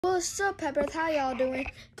What's up, Peppers? How y'all doing?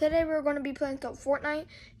 Today we're going to be playing some Fortnite,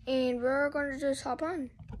 and we're going to just hop on.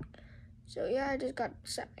 So yeah, I just got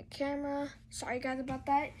to set my camera. Sorry guys about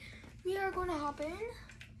that. We are going to hop in,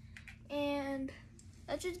 and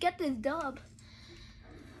let's just get this dub.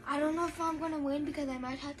 I don't know if I'm going to win because I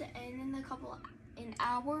might have to end in an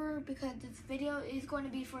hour because this video is going to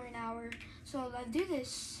be for an hour. So let's do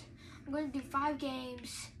this. I'm going to do 5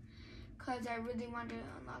 games because I really want to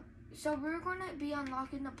unlock. So we're going to be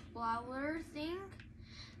unlocking the Prowler thing,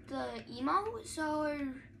 the emote. So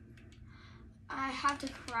I have to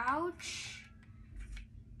crouch.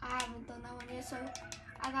 I haven't done that one yet, so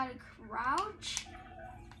I gotta crouch.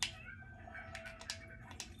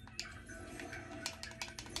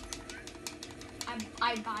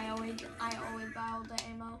 I always buy all the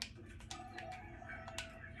ammo.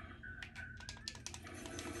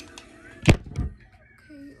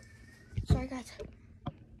 Okay, sorry guys.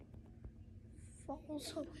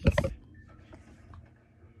 Falls always.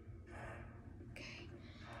 Okay,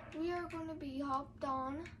 we are gonna be hopped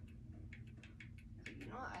on. You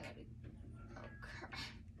know what, I gotta. Oh crap.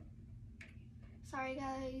 Sorry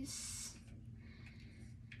guys.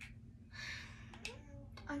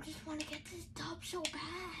 I just want to get this dub so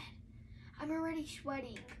bad. I'm already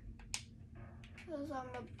sweating because I'm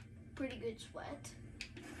a pretty good sweat.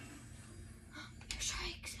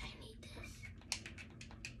 Strikes, I need this.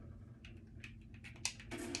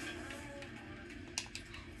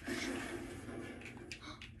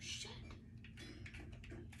 Shit.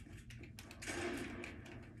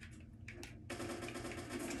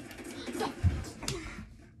 No.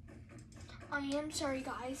 I am sorry,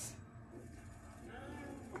 guys.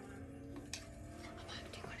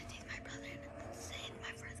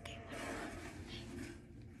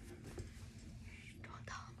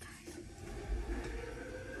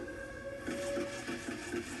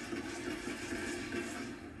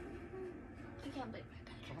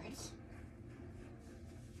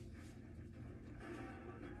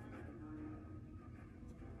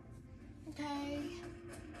 Okay.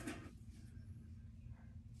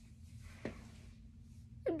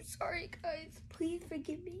 I'm sorry, guys. Please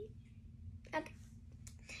forgive me.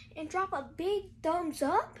 And drop a big thumbs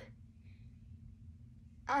up.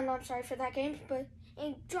 I'm not sorry for that, games, but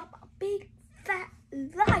and drop a big fat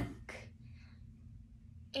like.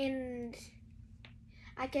 And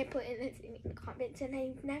I can't put anything in the comments, and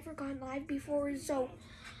I've never gone live before, so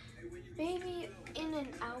maybe in an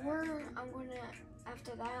hour,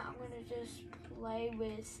 after that, I'm gonna just play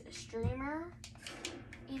with a streamer,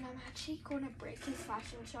 and I'm actually gonna break his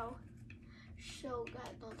fashion show. So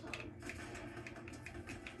guys, don't tell him.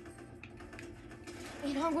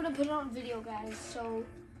 And I'm gonna put it on video, guys, so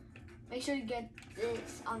make sure you get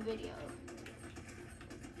this on video.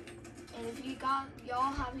 And if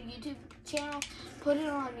y'all have a YouTube channel, put it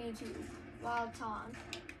on YouTube while it's on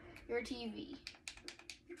your TV.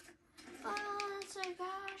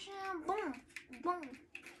 Boom, boom.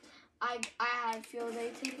 I had field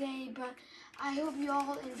day today, but I hope you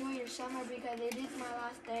all enjoy your summer because it is my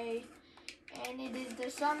last day. And it is the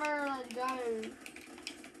summer, let's go.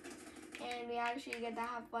 And we actually get to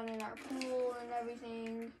have fun in our pool and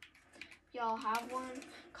everything. Y'all have one?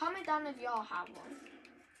 Comment down if y'all have one.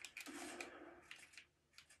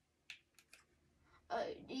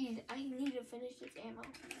 I need to finish this ammo.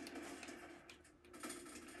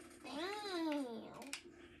 Damn.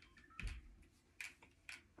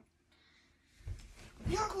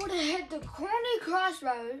 We are going to hit the Corny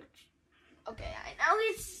Crossroads. Okay, I know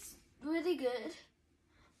it's really good.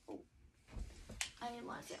 Oh, I didn't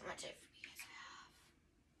want to see how much FPS I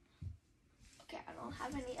have. Okay, I don't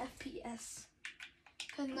have any FPS.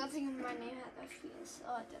 Because nothing in my name has FPS.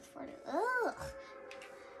 Oh, that's part of it. Ugh.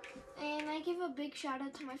 And I give a big shout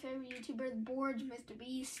out to my favorite YouTubers, Boards, Mr.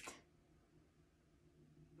 Beast,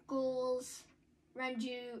 Ghouls,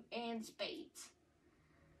 Renju, and Spades.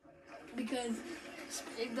 Because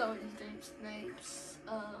Spades always does Snipes,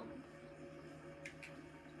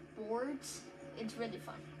 Boards. It's really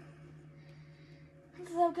fun.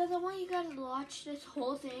 So guys, I want you guys to watch this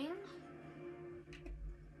whole thing.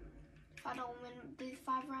 If I don't win these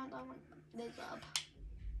 5 rounds, I win this up.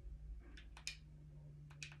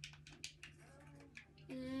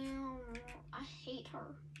 I hate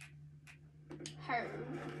her.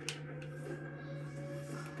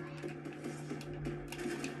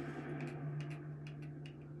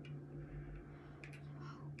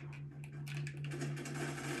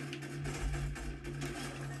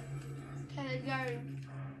 Okay, let's go.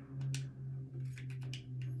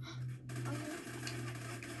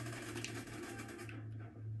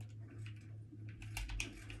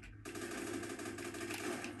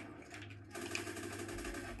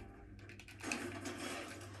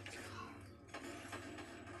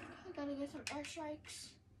 some airstrikes.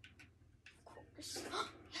 Of course.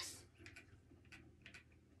 Yes.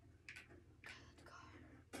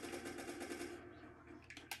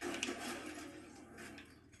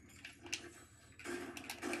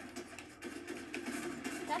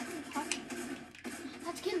 That's impossible.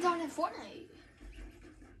 That's getting down in Fortnite.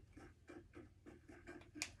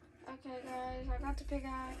 Okay, guys, I got the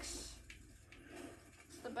pickaxe.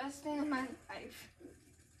 It's the best thing in my life.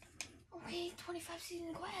 Okay, 25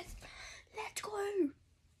 season quest. Let's go.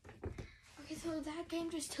 Okay, so that game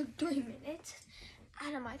just took 3 minutes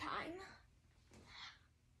out of my time.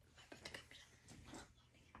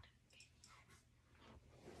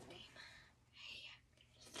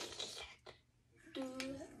 Do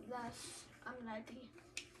this. I'm ready.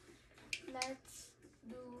 Let's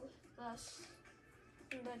do this.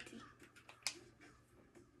 I'm ready.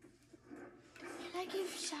 Can I give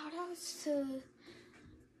shout outs to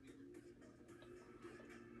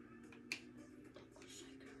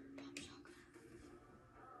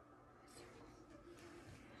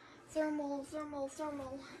Thermal. What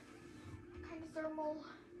kind of thermal?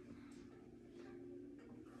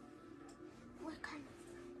 What kind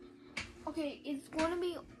of? Okay, it's gonna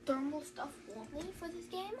be thermal stuff only for this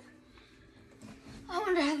game. I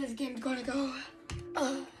wonder how this game's gonna go.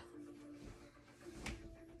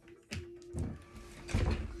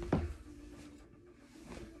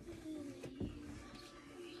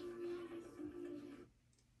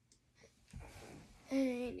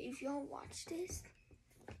 And if y'all watch this,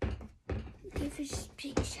 give a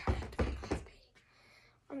big shout out to my classmate.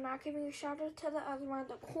 I'm not giving a shout out to the other one,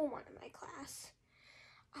 the cool one in my class.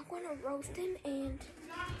 I'm gonna roast him and...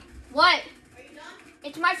 What? Are you done?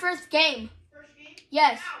 It's my first game. First game?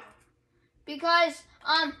 Yes. Wow. Because,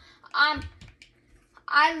 I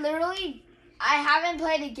haven't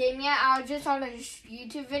played a game yet. I was just on a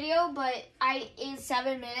YouTube video, but in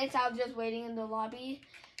 7 minutes, I was just waiting in the lobby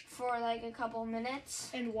for like a couple minutes.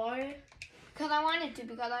 And why? Because I wanted to,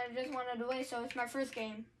 because I just wanted to wait, so it's my first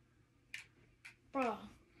game. Bro.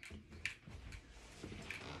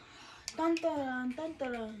 Dun dun dun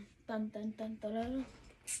dun dun dun dun dun.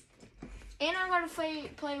 And I'm gonna play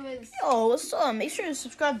with... Yo, what's up? Make sure to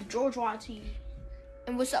subscribe to George YT.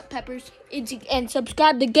 And what's up, Peppers? And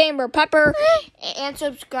subscribe to Gamer Pepper. And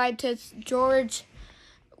subscribe to George,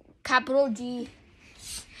 capital G,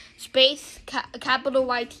 space, capital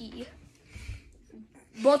YT.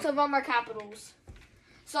 Both of them are capitals.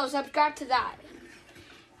 So subscribe to that.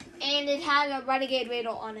 And it has a Renegade Raider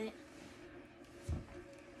on it.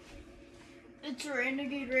 It's a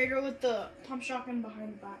Renegade Raider with the pump shotgun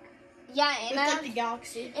behind the back. Yeah, and it's like the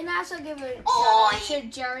Galaxy. And I also give a shout out to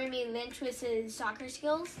Jeremy Lynch with his soccer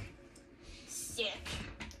skills. Sick.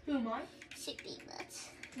 Who, mine? Sick nuts.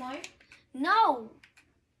 Mine? No.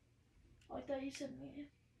 I thought you said me.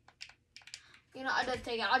 You know, I'll just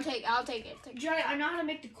take it. I'll take it. Johnny, I know how to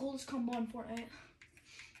make the coolest combo in Fortnite.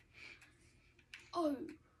 Oh.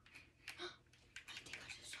 I think I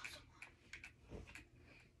just saw someone.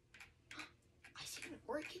 I see an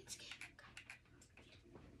organ skin.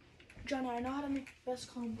 Johnny, I know how to make the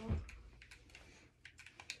best combo.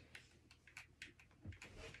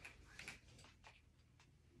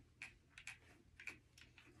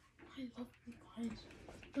 I love you guys.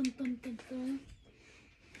 Dun dun dun dun.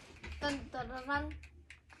 Dun, dun, dun, dun.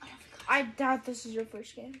 I doubt this is your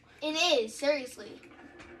first game. It is, seriously.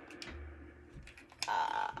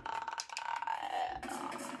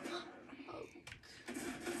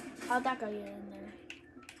 How'd that guy get in there?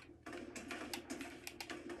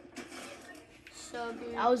 So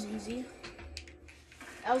good. That was easy.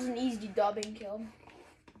 That was an easy dubbing kill.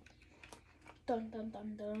 Dun dun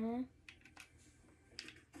dun dun.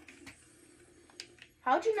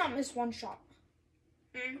 How'd you not miss one shot?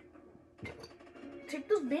 Take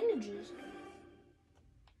those bandages.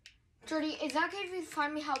 Jordy, is that okay if you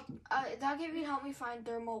find me help? Is that okay if you help me find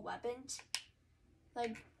thermal weapons?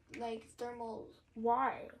 Like thermal.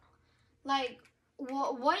 Why? Like,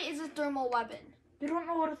 what is a thermal weapon? You don't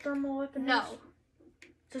know what a thermal weapon is? No.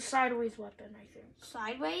 It's a sideways weapon, I think.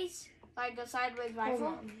 Sideways? Like a sideways rifle?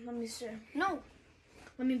 Hold on, let me see. No.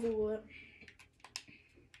 Let me Google it.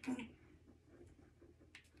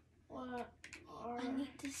 What are... I need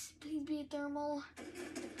this. Please be a thermal.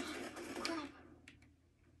 Crap.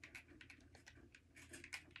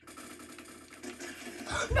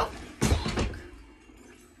 No.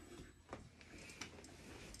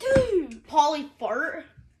 Dude. Polly fart?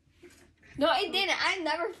 No, it didn't. I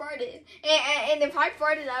never farted. And if I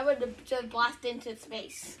farted, I would have just blasted into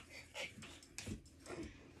space.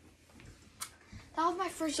 That was my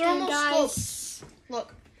first game, guys.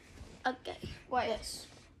 Look. Okay. What? This.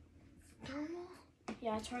 Thermal?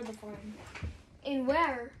 Yeah, it's hard to find. In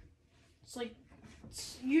where?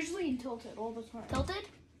 It's usually in Tilted all the time. Tilted?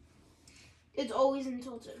 It's always in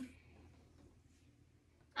Tilted.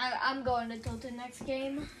 I'm going to Tilted next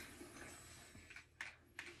game.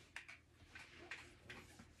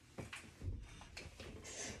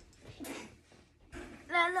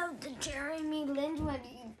 I love the Jeremy Lin when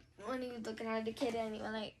he was looking at the kid and he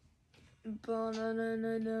went like,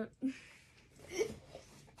 banana.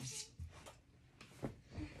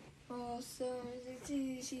 Oh, so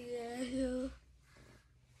easy.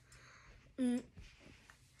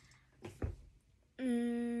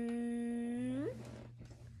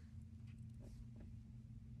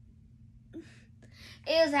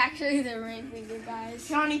 It was actually the ring finger, guys.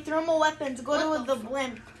 Johnny, thermal weapons. Go to the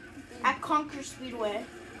blimp at Conquer Speedway.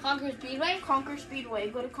 Conquer Speedway? Conquer Speedway.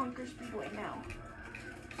 Go to Conquer Speedway now.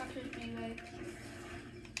 Conquer Speedway.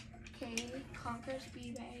 Okay, Conquer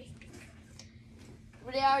Speedway.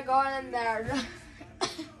 We are going in there.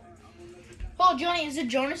 Oh, Johnny, is it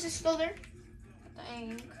Jonas is still there?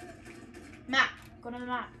 Dang. Map. Go to the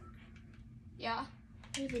map. Yeah.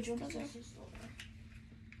 Hey, the Jonas is still there.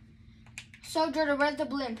 So, Jordan, where's the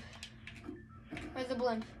blimp? Where's the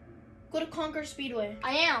blimp? Go to Conquer Speedway.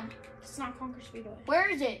 I am. It's not Conquer Speedway. Where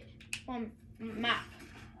is it? Map.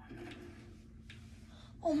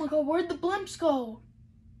 Oh my god, where'd the blimps go?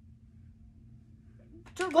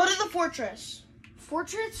 Jordan, Go to the fortress.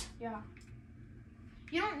 Fortress? Yeah.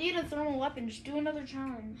 You don't need a thermal weapon. Just do another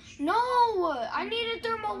challenge. No, I need a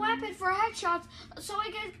thermal weapon for headshots so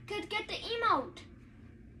I could get the emote.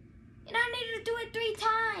 And I need to do it 3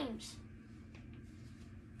 times.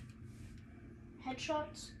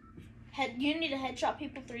 Headshots? You need to headshot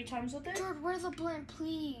people 3 times with it? Jordan, where's the blimp,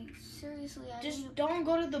 please? Seriously, Just don't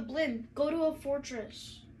go to the blimp. Go to a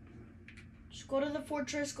fortress. Just go to the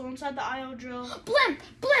fortress. Go inside the IO drill.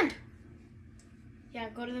 Blimp! Yeah,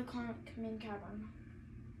 go to the command cavern.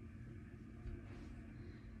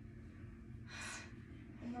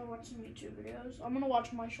 I'm gonna watch some YouTube videos. I'm gonna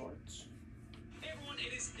watch my shorts. Hey everyone,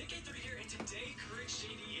 it is Nick A3 here, and today Courage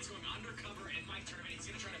Shady is going undercover in my tournament. He's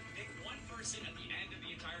gonna try to pick one person at the end of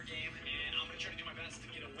the entire game, and I'm gonna try to do my best to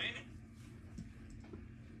get a win.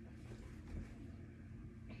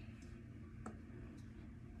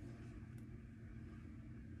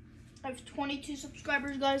 I have 22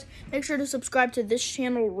 subscribers, guys. Make sure to subscribe to this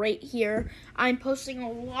channel right here. I'm posting a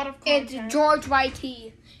lot of content. It's George YT.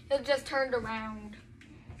 It just turned around.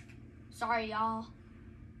 Sorry, y'all.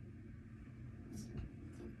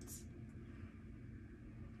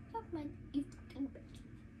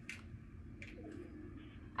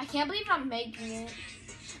 I can't believe I'm making it.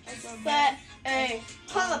 Bet, hey,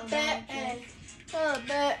 pull up, bet, hey, pull up,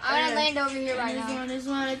 bet. I'm gonna land over here right now. This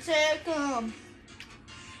one is wanna take 'em.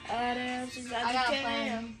 I got a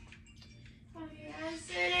plan. I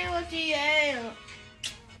said it was the air.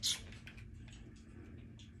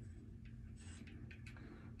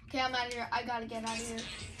 Okay, I'm out of here. I gotta get out of here.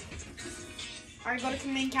 Alright, go to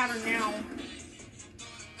command counter now.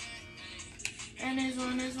 And this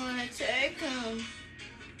one is wanna take 'em.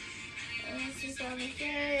 This is on the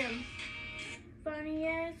game. Funny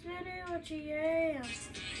ass video, what you am.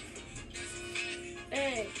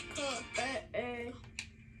 Hey, call back, hey.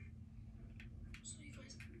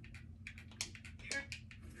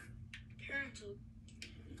 Parental.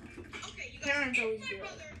 Okay, you Parental is good.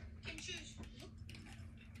 can choose.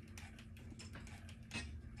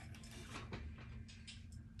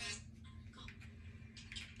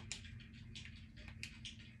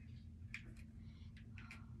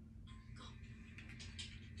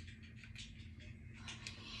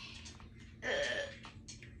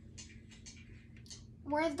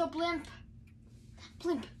 Where's the blimp?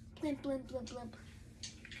 Blimp.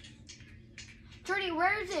 Jordy,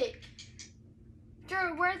 where is it?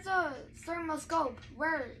 Jordy, where's the thermoscope?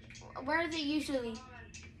 Where is it usually?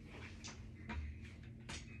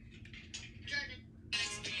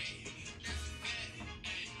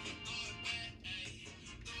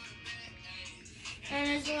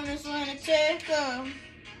 And this one to take 'em.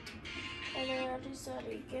 And then I just said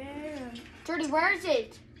it again. Jordy, where is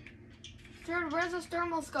it? Jordy, where's the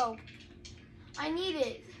thermoscope? I need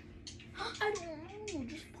it. I don't know.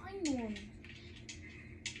 Just find one.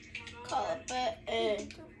 Call it bet, eh.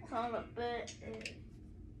 Call it bet, eh.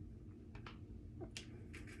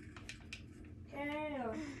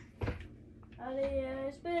 Yeah.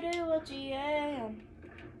 Alias, but it what you am.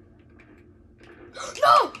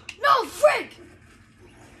 No, frick!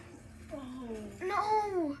 Oh.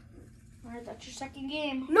 No, Alright, that's your second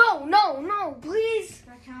game. no, please.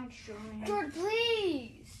 That counts, Johnny. Jordy,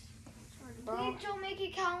 please. Sorry bro. Please don't make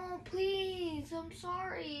it count, please. I'm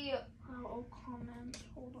sorry. Oh, comment.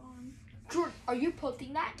 Hold on. Jordan, are you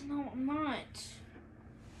posting that? No, I'm not.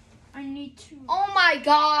 I need to. Oh my I need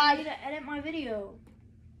god. to edit my video.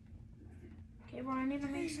 Okay, bro, I need to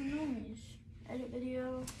make some noise. Edit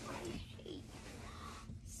video.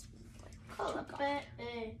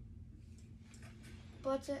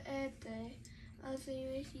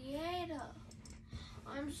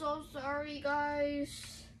 I'm so sorry,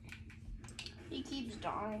 guys. He keeps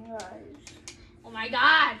dying, guys. Oh my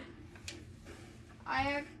god. Oh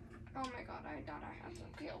my god, I thought I had some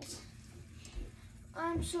kills.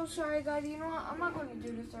 I'm so sorry, guys. You know what? I'm not going to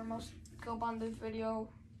do the thermoscope on this video.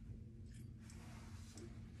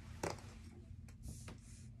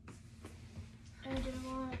 I didn't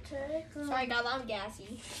want to take them. Sorry, guys. I'm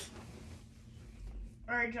gassy.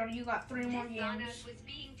 Alright, Johnny, you got 3 more This games. Thanos was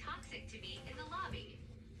being toxic to me in the lobby.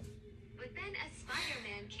 But then a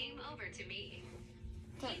Spider-Man came over to me.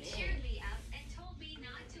 He cheered me up and told me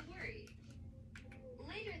not to worry.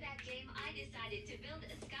 Later that game, I decided to build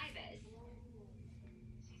a skybase.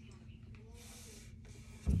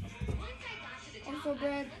 Once I got to the top, Also, I was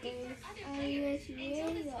birthday. looking for other Oh, players yes,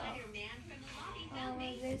 until the yeah. Spider-Man from the lobby Oh, found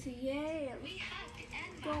me. this yeah. We hugged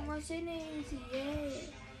and Go hugged. my cities,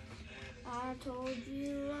 yeah. I told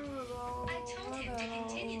you long ago. I told him to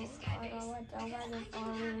continue the skybase because I didn't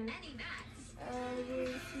have any mats.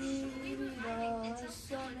 The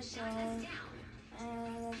someone shot us down.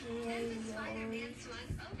 Then the Spider-Man swung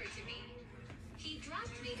over to me. He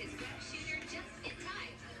dropped me his web shooter just in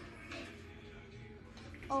time.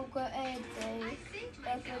 Oh, good I day. saved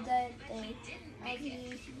That's myself, a day. but we didn't I make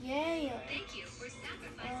it. yeah. Thank you for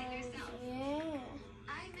sacrificing yourself. Yeah.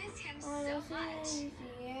 I miss him Oh, so that's much. it,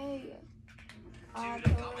 yeah. I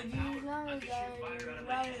told you long ago,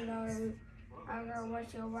 I got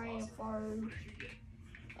what you're writing for.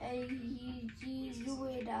 Hey, you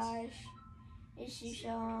with us. It's your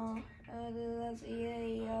song. That's yeah,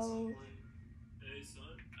 yo. Hey, son,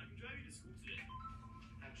 I can drive you to school today.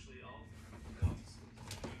 Actually, I'll go to school.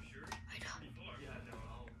 Are you sure? I know. Pretty far. Yeah, no,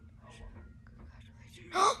 I'll walk. Dude,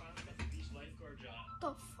 I finally got the beach lifeguard job. The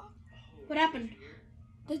fuck? Oh, What happened?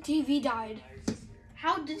 The TV died.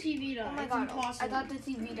 How did the TV die? Oh my It's god, impossible. I thought the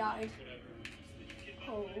TV died.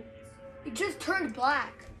 Oh, It just turned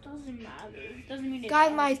black. doesn't matter. Doesn't mean it Guys,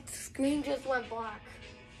 died. my screen just went black.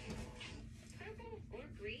 Purple or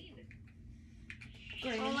green?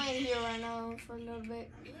 Green. I'm right here right now for a little bit.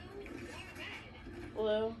 Blue or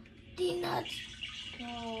red? Blue. Peanuts.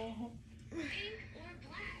 Oh. Pink or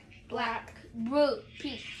black? Black. Blue.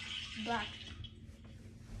 Pink. Black.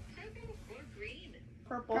 Purple or green?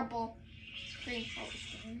 Purple. Purple. Green. Oh, it's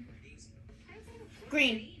green. Purple or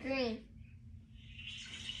Green. Green.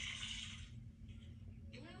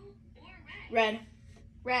 Blue or red? Red.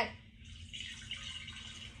 Red.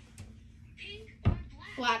 Pink or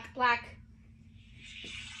black? Black. Black.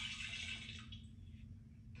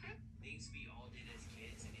 Things we all did as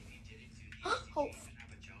kids, and if you didn't do these, Oh. you can't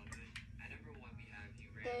have a childhood. At number 1, we have you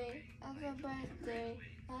ran Day. away. Happy birthday.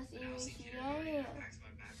 That's When I was a kid, I ECA. packed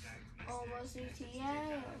my backpack, my Almost snacks, ECA.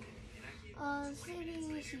 and I gave City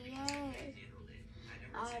ECA. handled it.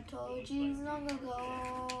 I never I told you long ago.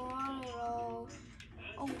 I don't know.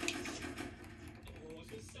 Oh. Oh,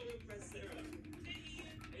 just so impressed, Sarah.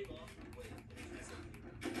 Hey, Mom. Wait,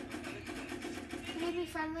 Can you be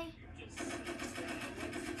friendly?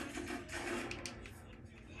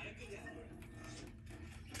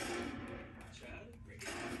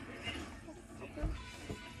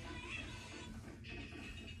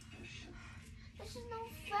 This is no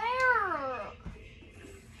fair.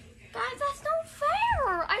 Guys, that's no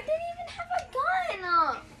fair. I didn't even have a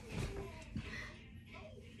gun.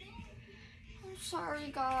 I'm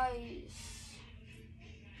sorry, guys.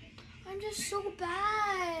 I'm just so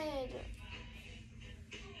bad.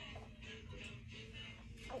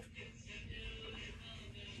 Oh.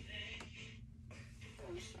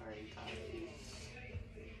 I'm sorry, guys.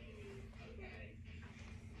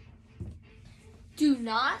 Do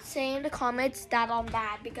not say in the comments that I'm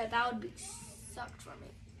bad because that would be sucked for me.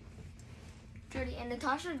 Jordy and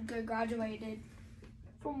Natasha graduated.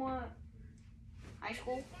 From what? High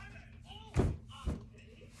school.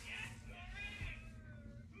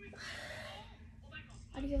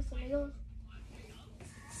 Adios, amigos.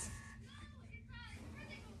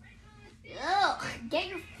 Ugh, get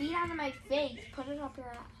your feet out of my face. Put it up your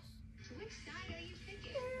ass. Which side are you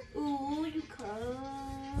picking? Ooh, you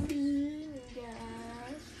come.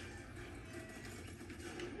 Yes.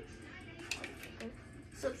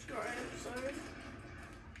 Subscribe, sorry.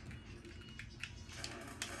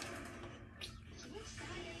 Which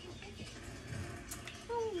side are you picking?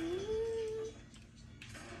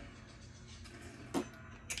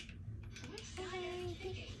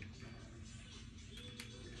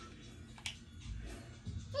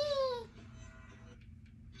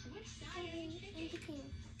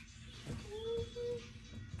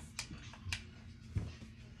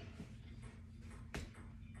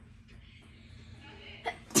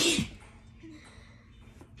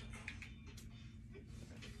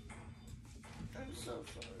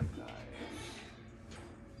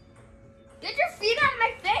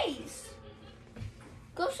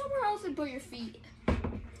 can put your feet.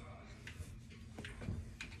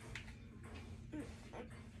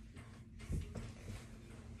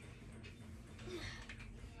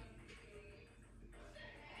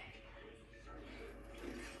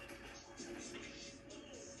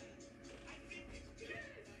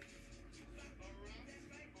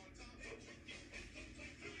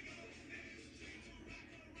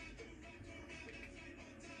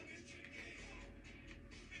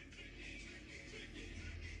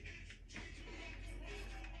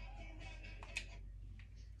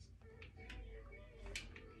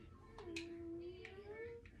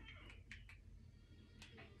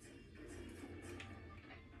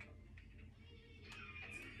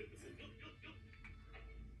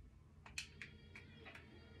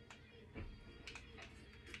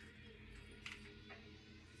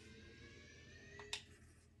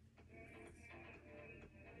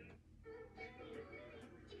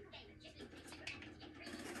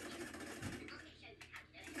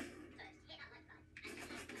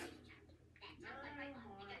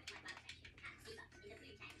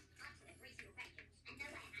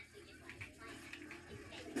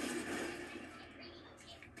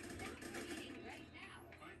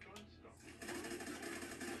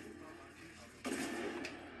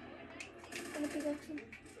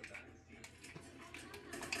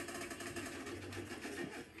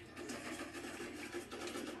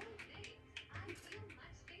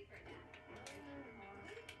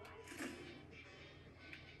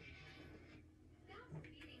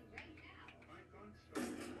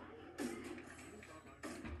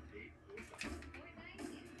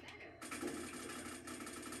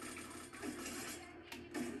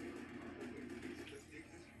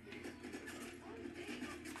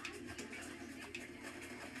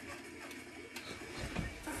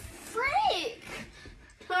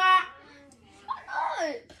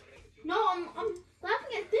 No, I'm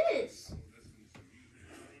laughing at this.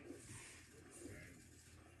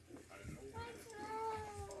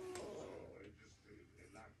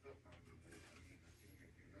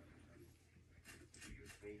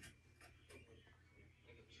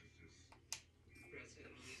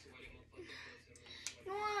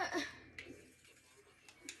 You know what?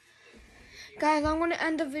 Guys, I'm going to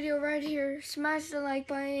end the video right here. Smash the like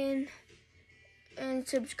button and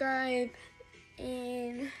subscribe.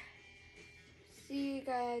 And see you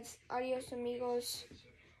guys. Adios, amigos.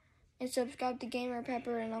 And subscribe to Gamer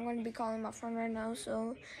Pepper. And I'm going to be calling my friend right now.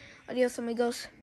 So, adios, amigos.